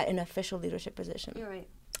 And they're not in an official leadership position. You're right.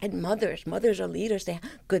 And mothers are leaders.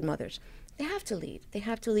 Good mothers. They have to lead. They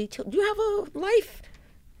have to lead. You have a life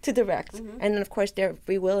to direct. And then, of course, their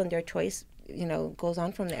free will and their choice, goes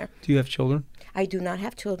on from there. Do you have children? I do not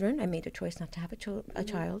have children. I made a choice not to have a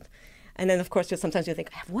child. And then, of course, sometimes you think,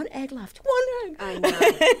 I have one egg left. One egg. I know.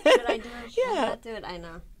 Should I do it? Should I Yeah. not do it? I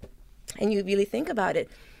know. And you really think about it.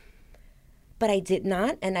 But I did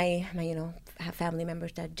not. And I have family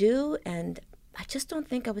members that do. And I just don't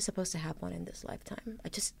think I was supposed to have one in this lifetime. I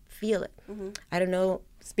just feel it. I don't know,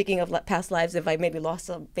 speaking of past lives, if I maybe lost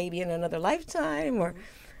a baby in another lifetime or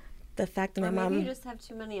the fact that my Or maybe mom... you just have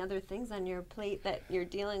too many other things on your plate that you're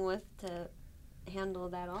dealing with to handle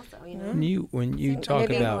that also, When you Seems talk like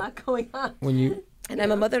there's a about lot going on. when you And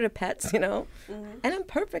I'm a mother to pets, and I'm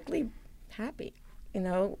perfectly happy,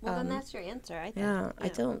 Well, then that's your answer, I think. Yeah,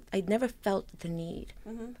 I never felt the need.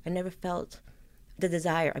 I never felt the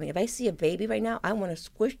desire. I mean, if I see a baby right now, I want to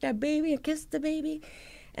squish that baby and kiss the baby,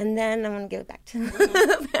 and then I want to give it back to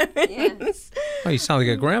the parents. oh, you sound like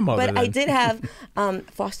a grandmother. But I then. did have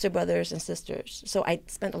foster brothers and sisters, so I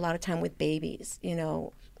spent a lot of time with babies,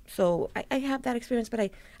 So I have that experience, but I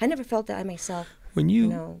never felt that I myself. When you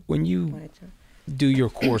wanted to. do your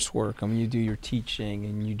coursework, and when you do your teaching,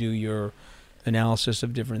 and you do your analysis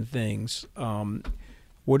of different things,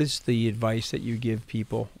 what is the advice that you give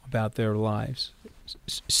people about their lives?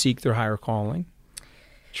 Seek their higher calling.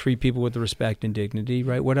 Treat people with respect and dignity,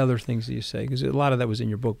 right? What other things do you say? Because a lot of that was in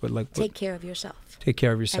your book, but like... Take care of yourself. Take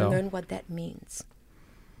care of yourself. And learn what that means.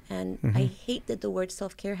 And I hate that the word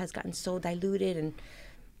self-care has gotten so diluted and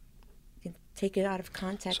take it out of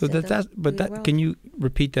context. So can you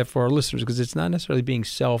repeat that for our listeners? Because it's not necessarily being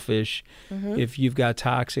selfish if you've got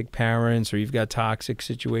toxic parents or you've got toxic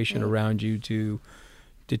situation around you, to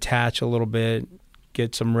detach a little bit,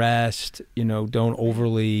 get some rest, don't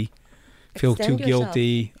overly feel too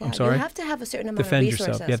guilty. Yeah, I'm sorry? You have to have a certain amount defend of resources.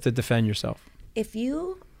 yourself. You have to defend yourself. If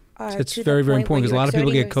you are It's to very, the very point important, because a lot of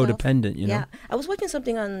people get yourself, codependent, Yeah. I was watching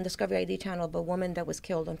something on Discovery ID channel of a woman that was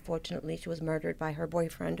killed, unfortunately. She was murdered by her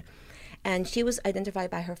boyfriend. And she was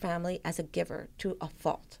identified by her family as a giver to a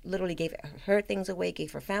fault. Literally gave her things away,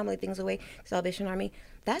 gave her family things away. Salvation Army.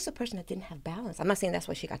 That's a person that didn't have balance. I'm not saying that's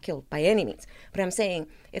why she got killed by any means. But I'm saying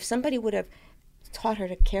if somebody would have taught her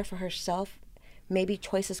to care for herself, maybe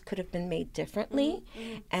choices could have been made differently.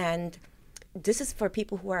 And this is for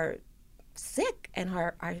people who are sick and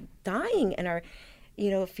are dying and are,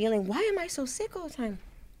 feeling, why am I so sick all the time?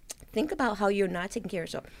 Think about how you're not taking care of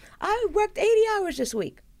yourself. I worked 80 hours this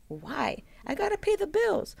week. Why? I got to pay the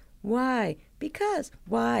bills. Why? Because.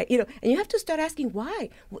 Why? And you have to start asking why,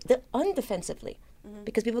 undefensively,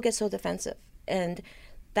 because people get so defensive. And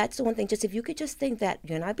that's the one thing. Just if you could just think that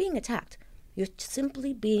you're not being attacked, you're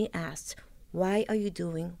simply being asked, why are you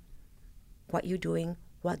doing what you're doing?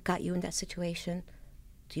 What got you in that situation?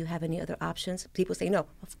 Do you have any other options? People say, no,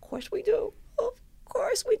 of course we do. Of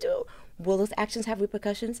course we do. Will those actions have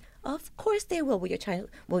repercussions? Of course they will.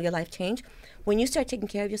 Will your life change? When you start taking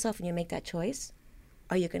care of yourself and you make that choice,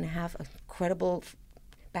 are you going to have a credible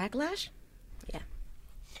backlash? Yeah.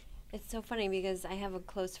 It's so funny because I have a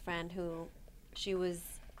close friend who she was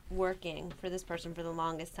working for this person for the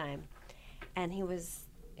longest time. And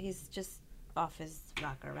he's just off his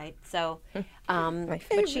rocker, right? So,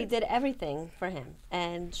 but she did everything for him.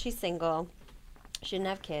 And she's single. She didn't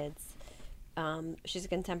have kids. She's a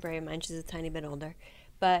contemporary of mine. She's a tiny bit older.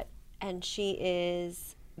 And she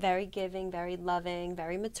is very giving, very loving,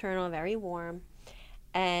 very maternal, very warm.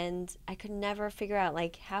 And I could never figure out,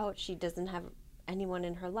 how she doesn't have anyone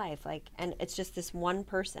in her life. And it's just this one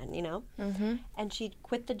person, And she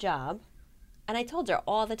quit the job. And I told her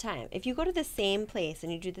all the time, if you go to the same place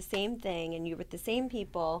and you do the same thing and you're with the same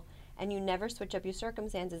people and you never switch up your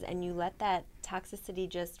circumstances and you let that toxicity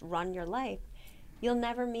just run your life, you'll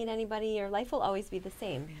never meet anybody. Your life will always be the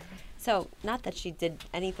same. Yeah. So not that she did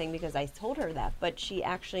anything because I told her that, but she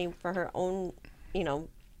actually, for her own,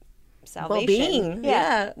 salvation, well-being,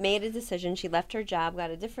 made a decision. She left her job,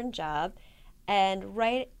 got a different job. And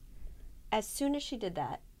right as soon as she did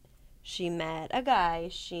that, she met a guy.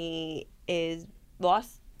 She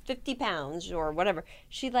lost 50 pounds or whatever.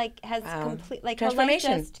 She has complete her life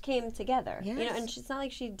just came together. Yes. And it's not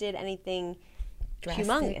like she did anything drastic,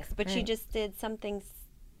 humongous, but she just did something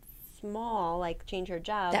small, change her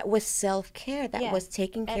job. That was self-care. That was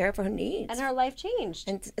taking care of her needs. And her life changed.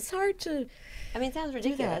 And it's hard to... it sounds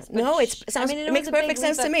ridiculous. But no, it makes perfect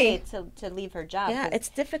sense to me. To leave her job. Yeah, it's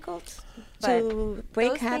difficult to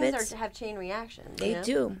break habits. Those things have chain reactions. They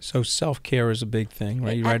do. So self-care is a big thing,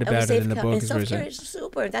 right? You write about it in the book. And self-care is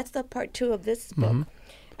super. That's the part 2 of this book.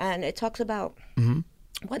 And it talks about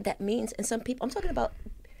what that means. And some people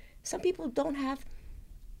don't have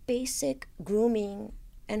basic grooming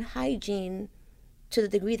and hygiene to the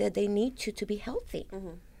degree that they need to be healthy.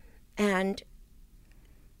 And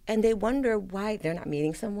they wonder why they're not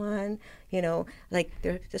meeting someone,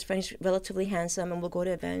 this friend's relatively handsome and we'll go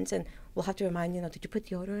to events and we'll have to remind, did you put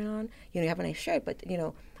deodorant on? You have a nice shirt, but,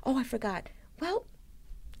 oh, I forgot. Well,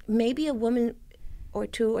 maybe a woman or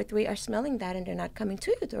 2 or 3 are smelling that and they're not coming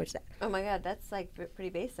to you towards that. Oh my God, that's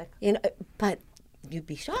pretty basic. But you'd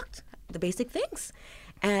be shocked, the basic things.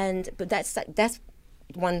 But that's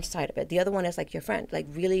one side of it. The other one is your friend,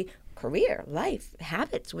 really career, life,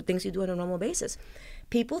 habits, with things you do on a normal basis.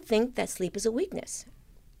 People think that sleep is a weakness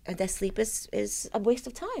and that sleep is a waste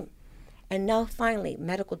of time. And now finally,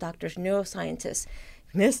 medical doctors, neuroscientists,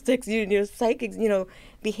 mystics, psychics,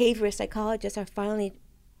 behaviorist psychologists are finally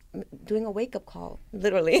doing a wake-up call,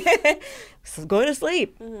 literally. So go to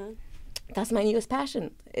sleep. That's my newest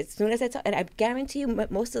passion. As soon as and I guarantee you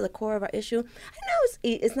most of the core of our issue, I know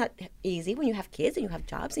it's not easy when you have kids and you have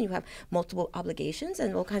jobs and you have multiple obligations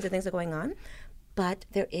and all kinds of things are going on, but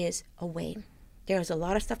there is a way. There's a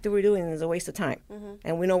lot of stuff that we're doing that's a waste of time.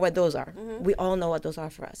 And we know what those are. We all know what those are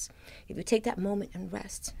for us. If you take that moment and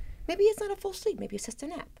rest, maybe it's not a full sleep, maybe it's just a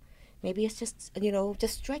nap. Maybe it's just,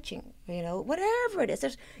 just stretching, whatever it is.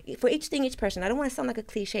 There's, for each thing, each person. I don't want to sound like a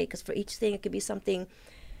cliche, because for each thing, it could be something,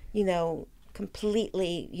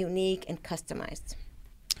 completely unique and customized.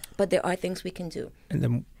 But there are things we can do. And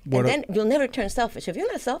then you'll never turn selfish. If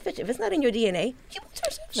you're not selfish, if it's not in your DNA, you won't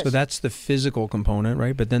turn selfish. So that's the physical component,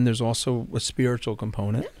 right? But then there's also a spiritual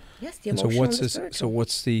component. Yeah. Yes, the emotional and the spiritual. So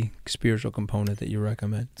what's the spiritual component that you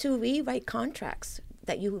recommend? To rewrite contracts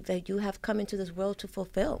that you have come into this world to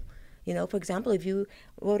fulfill. For example, if you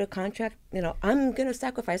wrote a contract, I'm going to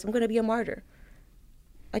sacrifice, I'm going to be a martyr.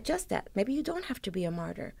 Adjust that. Maybe you don't have to be a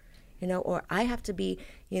martyr. Or I have to be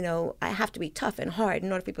tough and hard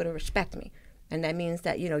in order for people to respect me. And that means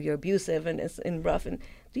that, you're abusive and rough. And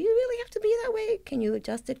do you really have to be that way? Can you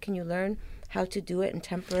adjust it? Can you learn how to do it and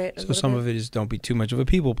temper it? So some of it is don't be too much of a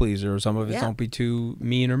people pleaser. Or some of it don't be too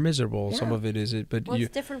mean or miserable. Yeah. It's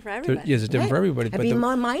different for everybody. Yes, it's different for everybody. And be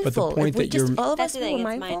more mindful. But the point that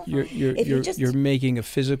you're making a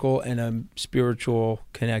physical and a spiritual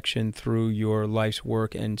connection through your life's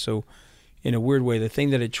work. And so in a weird way, the thing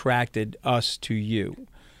that attracted us to you,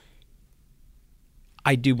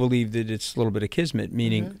 I do believe that it's a little bit of kismet,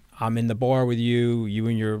 meaning I'm in the bar with you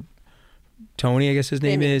and your Tony, I guess his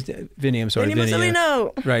name is Vinny. I'm sorry, Vinny.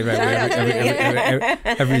 Right.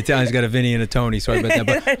 Every town's got a Vinny and a Tony. Sorry about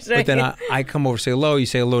that. But then I come over, say hello. You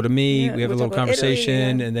say hello to me. We have a little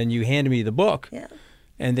conversation, and then you hand me the book. Yeah.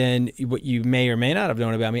 And then what you may or may not have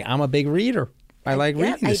known about me, I'm a big reader. I like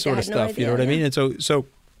reading this sort of stuff. You know what I mean? And so,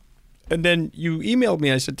 and then you emailed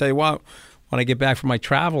me. I said, tell you what, when I get back from my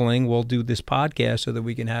traveling, we'll do this podcast so that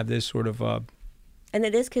we can have this sort of. And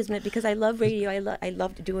it is kismet, because I love radio. I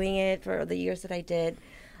loved doing it for the years that I did.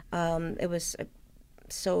 It was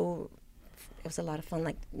a lot of fun.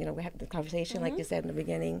 Like, we had the conversation, like you said in the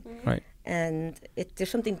beginning. Right. And there's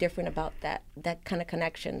something different about that kind of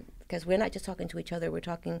connection, because we're not just talking to each other. We're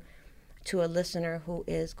talking to a listener who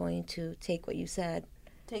is going to take what you said,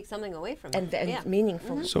 take something away from it, and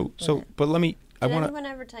meaningful. But let me. Did anyone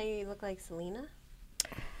ever tell you look like Selena?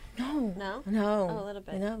 No. No. Oh, a little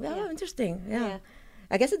bit. Oh, interesting. Yeah.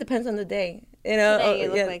 I guess it depends on the day. Today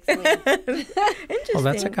you look like Selena. Interesting. Well,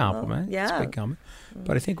 that's a compliment. That's a big compliment.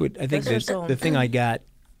 But I think the thing I got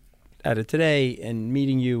out of today and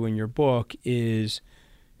meeting you in your book is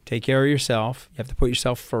take care of yourself. You have to put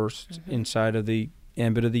yourself first inside of the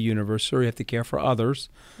ambit of the universe, or you have to care for others.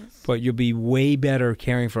 Yes. But you'll be way better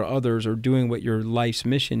caring for others or doing what your life's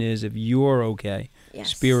mission is if you're okay,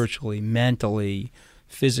 spiritually, mentally,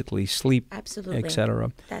 physically, sleep,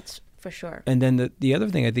 etc. That's for sure. And then the other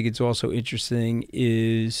thing I think it's also interesting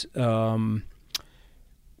is whether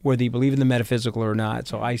you believe in the metaphysical or not.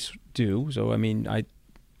 So I do. So, I mean,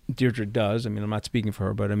 Deirdre does. I mean, I'm not speaking for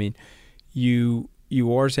her, but I mean, you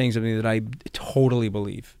are saying something that I totally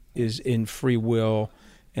believe is in free will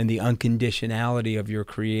and the unconditionality of your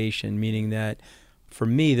creation, meaning that for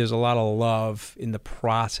me, there's a lot of love in the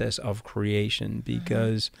process of creation,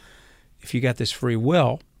 because if you got this free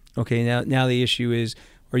will, okay, now the issue is,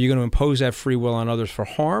 are you going to impose that free will on others for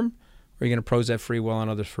harm, or are you going to impose that free will on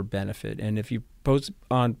others for benefit? And if you impose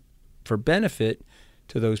on for benefit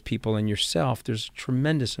to those people and yourself, there's a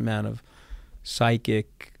tremendous amount of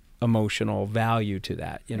psychic, emotional value to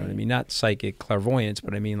that. You know what I mean? Not psychic clairvoyance,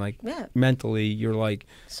 but I mean like mentally, you're like,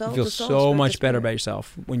 you feel so much better about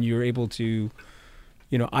yourself when you're able to,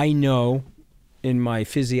 I know in my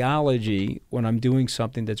physiology when I'm doing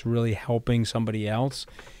something that's really helping somebody else.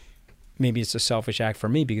 Maybe it's a selfish act for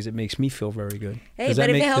me because it makes me feel very good. Hey,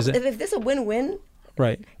 but if this is a win-win,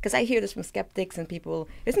 right? Because I hear this from skeptics and people,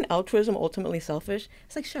 isn't altruism ultimately selfish?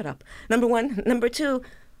 It's like, shut up. Number one. Number two,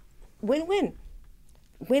 win-win.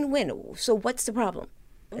 Win-win. So what's the problem?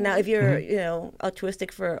 Now, if you're,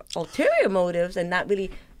 altruistic for ulterior motives and not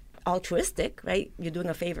really altruistic, right? You're doing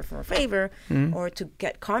a favor for a favor, or to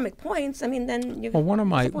get karmic points. I mean, then you. Well, one of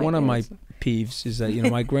my peeves is that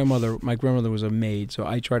my grandmother was a maid, so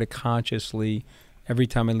I try to consciously, every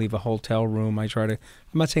time I leave a hotel room, I try to.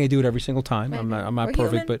 I'm not saying I do it every single time. I'm not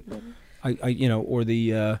perfect, but I or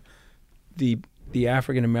the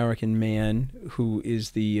African American man who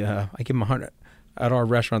is the I give him 100 at our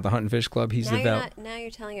restaurant, the Hunt and Fish Club. He's now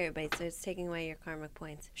you're telling everybody, so it's taking away your karmic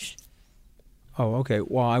points. Shh. Oh, okay.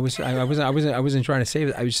 Well, I wasn't trying to say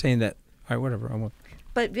that. I was saying that. All right, whatever. I won't.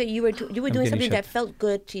 But you were doing something that felt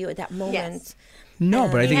good to you at that moment. Yes. No,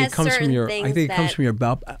 but I think it comes from your. I think it comes from your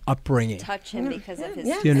upbringing. Touch him because of his.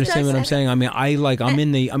 Do you understand what I'm saying? I mean, I'm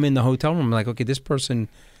in the hotel room. I'm like, okay, this person,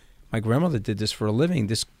 my grandmother did this for a living.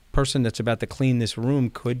 This person that's about to clean this room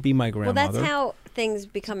could be my grandmother. Well, that's how things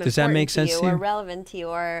become Does that important make to sense you to you? or relevant to you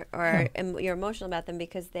or you're emotional about them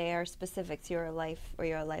because they are specific to your life or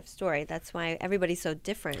your life story. That's why everybody's so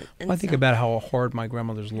different. And I think about how hard my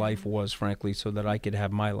grandmother's life was, frankly, so that I could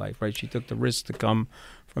have my life, right? She took the risk to come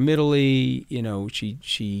from Italy, you know,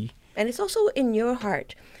 she And it's also in your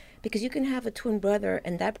heart, because you can have a twin brother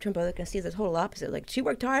and that twin brother can see the total opposite. Like, she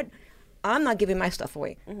worked hard, I'm not giving my stuff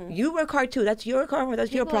away. You work hard too, that's your karma,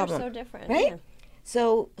 that's your problem. People are so different. Right? Yeah.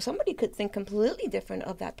 So somebody could think completely different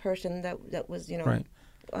of that person that was, you know. right.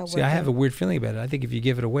 See, I have a weird feeling about it. I think if you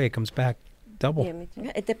give it away, it comes back double. Yeah, me too.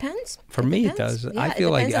 Yeah, it depends. For me, it does. Yeah, I it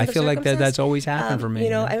feel depends on the like that's circumstance. always happened for me.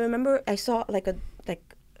 You know, I remember I saw like a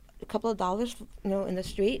couple of dollars, you know, in the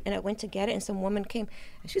street, and I went to get it, and some woman came,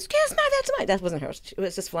 and she was, "That's mine, that's mine." That wasn't hers. It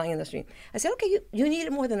was just flying in the street. I said, "Okay, you need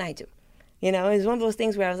it more than I do." You know, it's one of those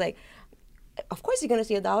things where I was like, "Of course, you're going to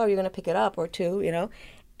see $1, you're going to pick it up, or two, you know."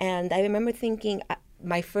 And I remember thinking,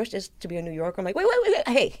 my first is to be a New Yorker. I'm like, wait,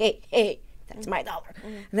 hey, that's my dollar.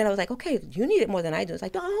 And then I was like, okay, you need it more than I do. It's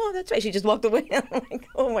like, oh, that's right. She just walked away. I'm like,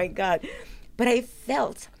 oh my God. But I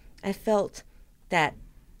felt that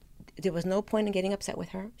there was no point in getting upset with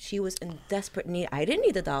her. She was in desperate need. I didn't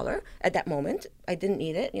need $1 at that moment. I didn't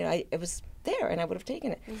need it. You know, it was there, and I would have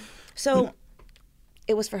taken it. So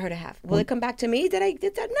it was for her to have. Will it come back to me that I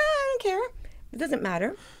did that? No, I don't care. It doesn't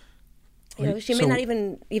matter. You know, she may not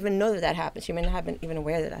even know that happened. She may not have been even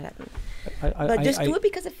aware that happened. But just do it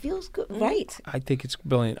because it feels good, right? I think it's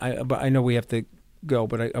brilliant. But I know we have to go,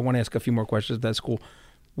 but I want to ask a few more questions. That's cool.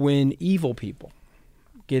 When evil people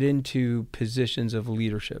get into positions of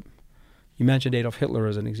leadership, you mentioned Adolf Hitler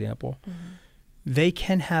as an example, they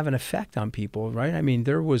can have an effect on people, right? I mean,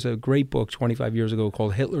 there was a great book 25 years ago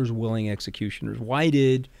called Hitler's Willing Executioners. Why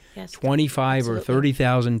did 25 or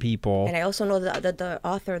 30,000 people... And I also know the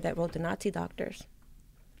author that wrote the Nazi Doctors.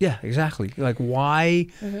 Yeah, exactly. Like, why,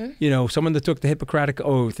 you know, someone that took the Hippocratic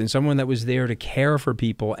Oath and someone that was there to care for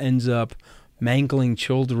people ends up mangling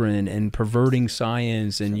children and perverting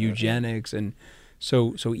science and eugenics. And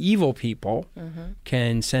so evil people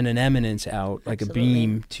can send an eminence out, like a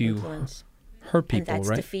beam, to hurt people, and that's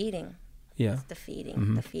right? defeating. Yeah. It's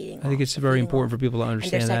defeating. I think it's very important for people to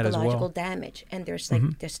understand that as well. And there's psychological damage, and there's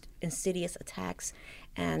there's insidious attacks,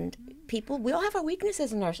 and people, we all have our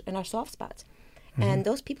weaknesses and our soft spots. And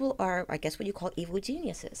those people are, I guess, what you call evil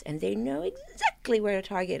geniuses, and they know exactly where to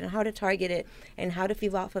target and how to target it and how to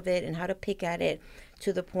feed off of it and how to pick at it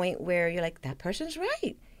to the point where you're like, that person's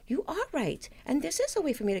right. You are right. And this is a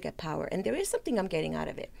way for me to get power, and there is something I'm getting out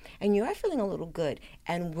of it. And you are feeling a little good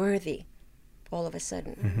and worthy all of a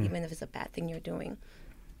sudden, even if it's a bad thing you're doing.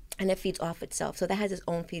 And it feeds off itself. So that has its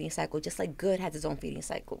own feeding cycle, just like good has its own feeding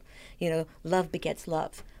cycle. You know, love begets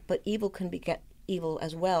love. But evil can beget evil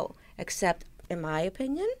as well, except, in my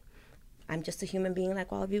opinion, I'm just a human being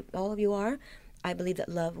like all of you are. I believe that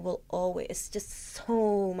love will always, it's just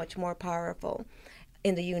so much more powerful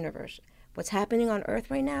in the universe. What's happening on Earth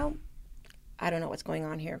right now, I don't know what's going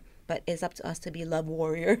on here, but it's up to us to be love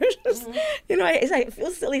warriors. You know, I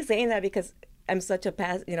feel silly saying that because I'm such a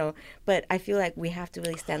but I feel like we have to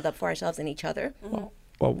really stand up for ourselves and each other. Well,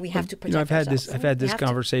 we have to protect ourselves. I've had this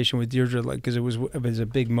conversation with Deirdre, like, because it was a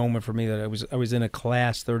big moment for me that I was in a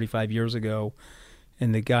class 35 years ago,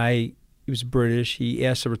 and the guy, he was British. He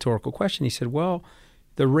asked a rhetorical question. He said, "Well,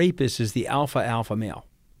 the rapist is the alpha male,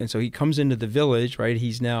 and so he comes into the village, right?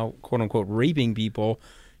 He's now quote unquote raping people.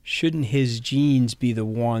 Shouldn't his genes be the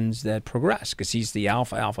ones that progress because he's the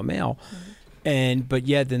alpha male?" But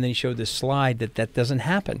yet then they showed this slide that doesn't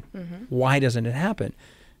happen. Why doesn't it happen?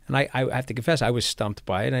 And I have to confess, I was stumped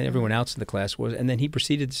by it, and everyone else in the class was. And then he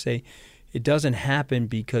proceeded to say, it doesn't happen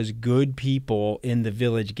because good people in the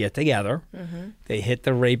village get together, they hit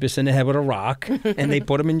the rapist in the head with a rock, and they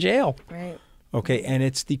put him in jail. Right. Okay, and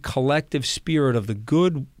it's the collective spirit of the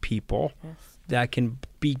good people that can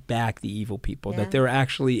beat back the evil people, that they're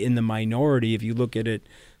actually in the minority. If you look at it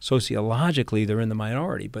sociologically, they're in the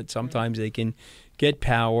minority. But sometimes they can get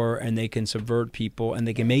power, and they can subvert people, and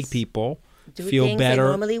they can make people feel better. They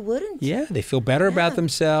normally wouldn't. Yeah, they feel better about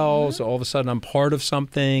themselves. All of a sudden, I'm part of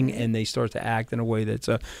something, and they start to act in a way that's.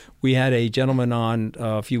 We had a gentleman on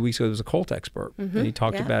a few weeks ago who was a cult expert, and he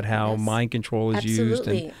talked about how mind control is used,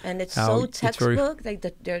 and it's so textbook, like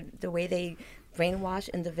the way they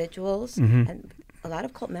brainwash individuals, and a lot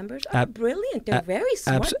of cult members are brilliant. They're very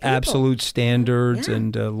smart people. Absolute standards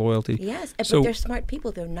and loyalty. Yes, but they're smart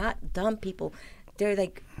people. They're not dumb people. They're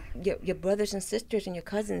like your brothers and sisters and your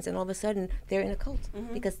cousins, and all of a sudden they're in a cult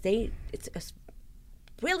because it's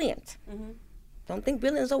brilliant. don't think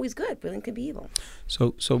brilliant is always good. Brilliant could be evil.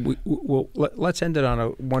 So let's end it on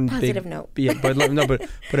one positive big note. Yeah,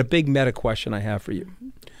 but a big meta question I have for you,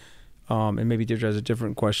 and maybe Deirdre has a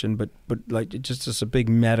different question, but like just a big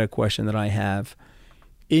meta question that I have.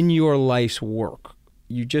 In your life's work,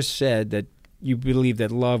 you just said that you believe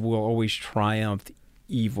that love will always triumph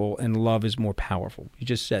evil, and love is more powerful. You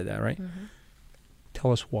just said that, right? Mm-hmm.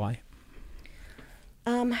 Tell us why.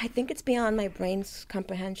 I think it's beyond my brain's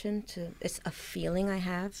comprehension. It's a feeling I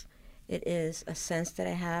have. It is a sense that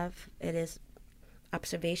I have. It is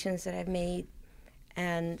observations that I've made.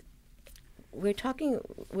 And we're talking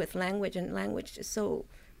with language, and language is so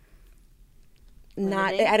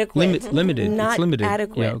not adequate. Limited. Not it's limited.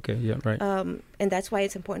 adequate. Yeah, okay, yeah, right. And that's why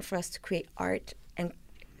it's important for us to create art and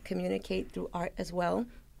communicate through art as well.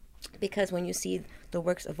 Because when you see the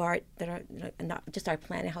works of art that are not just our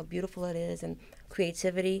planet, how beautiful it is, and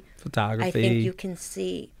creativity, photography, I think you can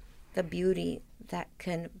see the beauty that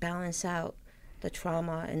can balance out the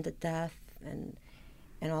trauma and the death and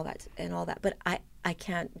all that. But I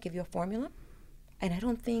can't give you a formula, and I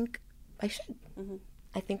don't think I should. Mm-hmm.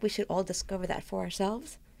 I think we should all discover that for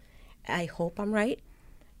ourselves. I hope I'm right,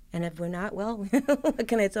 and if we're not, well, what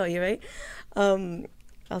can I tell you, right?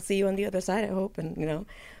 I'll see you on the other side, I hope, and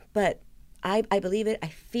But I believe it, I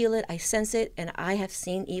feel it, I sense it, and I have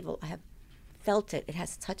seen evil. I have felt it. It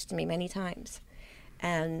has touched me many times.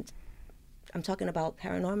 And I'm talking about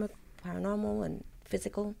paranormal and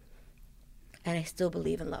physical, and I still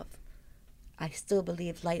believe in love. I still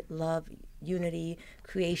believe light, love, unity,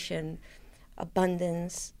 creation,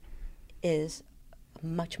 abundance is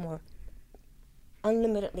much more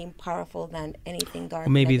unlimitedly powerful than anything dark.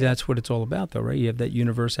 Well, maybe that's what it's all about, though, right? You have that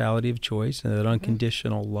universality of choice and that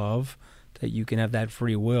unconditional love, that you can have that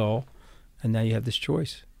free will, and now you have this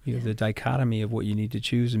choice. You have the dichotomy of what you need to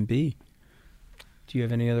choose and be. Do you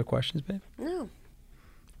have any other questions, babe? No.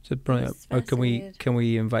 So brilliant. Can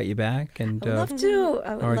we invite you back? And I'd love to.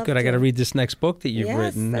 All right, good. I got to read this next book that you've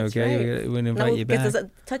written. That's okay, right. We're going to invite you back. It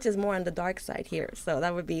touches more on the dark side here, so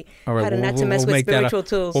that would be all right, not to mess with spiritual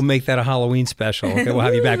tools. We'll make that a Halloween special. Okay, we'll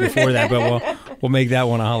have you back before that, but we'll make that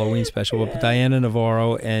one a Halloween special. But Diana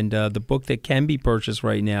Navarro, and the book that can be purchased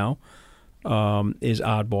right now is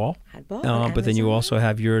Oddball. But then you also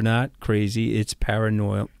have You're Not Crazy, It's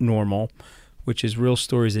Paranormal, which is real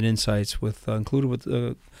stories and insights with included with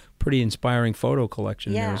a pretty inspiring photo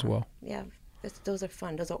collection there as well. Yeah, those are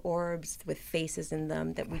fun. Those are orbs with faces in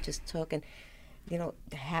them that we just took, and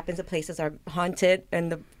it happens that places are haunted,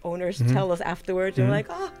 and the owners tell us afterwards, and we're like,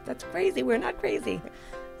 oh, that's crazy. We're not crazy.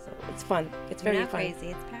 So it's fun. It's very fun. Crazy.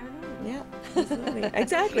 It's paranormal. Yeah, absolutely.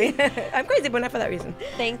 Exactly. I'm crazy, but not for that reason.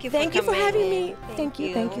 Thank you. Thank you for having me. Thank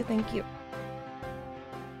you. Thank you.